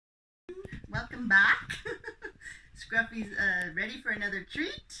welcome back. Scruffy's ready for another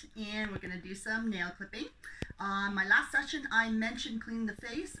treat, and we're going to do some nail clipping. My last session I mentioned cleaning the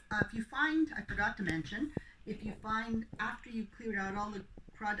face. If you find, I forgot to mention, if you find after you cleared out all the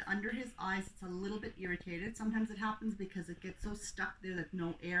crud under his eyes, it's a little bit irritated. Sometimes it happens because it gets so stuck there that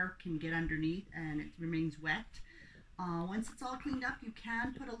no air can get underneath and it remains wet. Once it's all cleaned up, you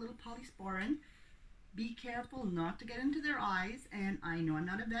can put a little polysporin. Be careful not to get into their eyes, and I know I'm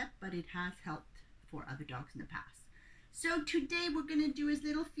not a vet, but it has helped for other dogs in the past. So today we're going to do his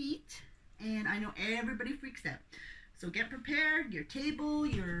little feet, and I know everybody freaks out. So get prepared, your table,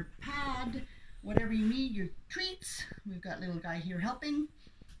 your pad, whatever you need, your treats. We've got little guy here helping.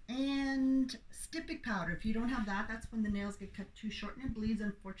 And styptic powder. If you don't have that, that's when the nails get cut too short and it bleeds.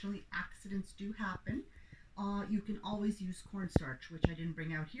 Unfortunately, accidents do happen. You can always use cornstarch, which I didn't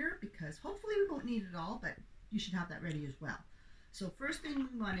bring out here because hopefully we won't need it all, but you should have that ready as well. So first thing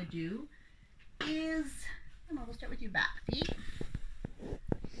we want to do is, we'll start with your back feet.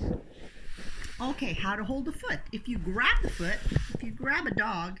 Okay, how to hold the foot. If you grab the foot, if you grab a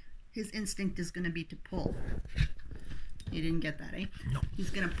dog, his instinct is going to be to pull. You didn't get that, eh? No. He's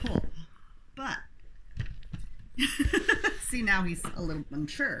going to pull. But, see, now he's a little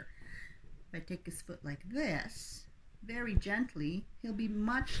unsure. If I take his foot like this, very gently, he'll be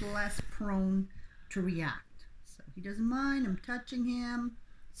much less prone to react. So he doesn't mind, I'm touching him.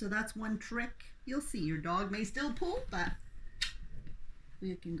 So that's one trick. You'll see, your dog may still pull, but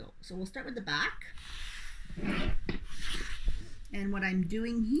we can go. So we'll start with the back. And what I'm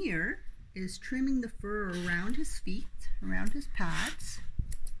doing here is trimming the fur around his feet, around his pads.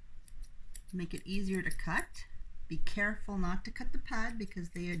 Make it easier to cut. Be careful not to cut the pad because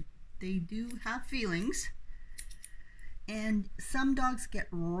they do have feelings, and some dogs get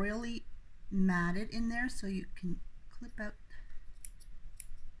really matted in there, so you can clip out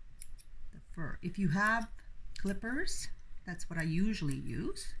the fur. If you have clippers, that's what I usually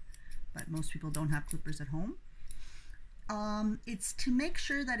use, but most people don't have clippers at home. It's to make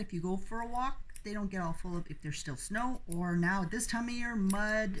sure that if you go for a walk, they don't get all full of, if there's still snow, or now at this time of year,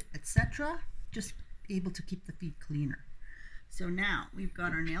 mud, etc. Just able to keep the feet cleaner. So now we've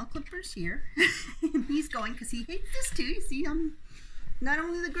got our nail clippers here. And he's going because he hates this too. You see, I'm not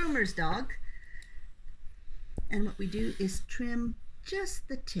only the groomer's dog. And what we do is trim just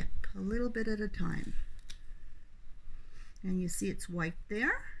the tip, a little bit at a time. And you see it's white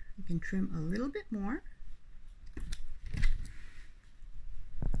there. You can trim a little bit more.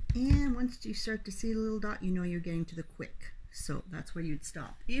 And once you start to see the little dot, you know you're getting to the quick. So that's where you'd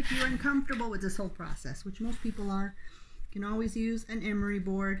stop. If you're uncomfortable with this whole process, which most people are, you can always use an emery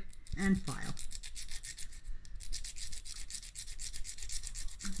board and file.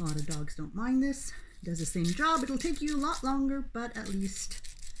 A lot of dogs don't mind this. It does the same job. It'll take you a lot longer, but at least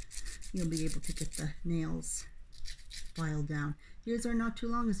you'll be able to get the nails filed down. His are not too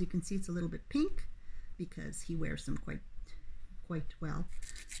long. As you can see, it's a little bit pink because he wears them quite well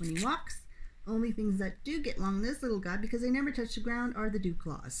when he walks. Only things that do get long, this little guy, because they never touch the ground, are the dew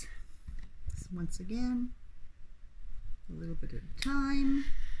claws. So once again, a little bit at a time.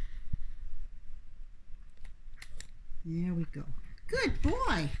 There we go. Good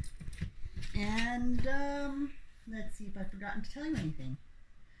boy. And let's see if I've forgotten to tell you anything.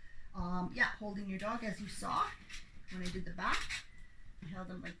 Yeah, holding your dog as you saw when I did the back. I held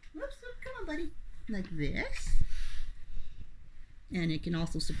him like, whoops, come on, buddy, like this. And it can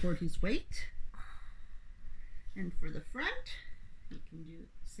also support his weight. And for the front, you can do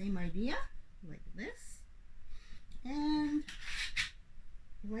the same idea, like this. And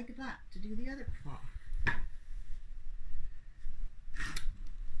like that to do the other paw.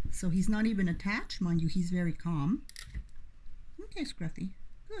 So he's not even attached, mind you, he's very calm. Okay, Scruffy,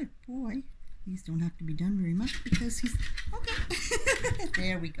 good boy. These don't have to be done very much because he's, okay.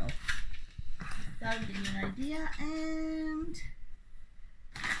 There we go. That would give you an idea, and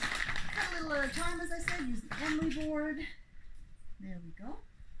cut a little at a time, as I said, use the emery board. There we go.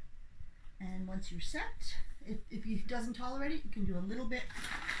 And once you're set, if he doesn't tolerate it, you can do a little bit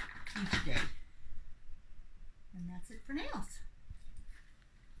each day. And that's it for nails.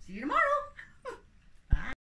 See you tomorrow.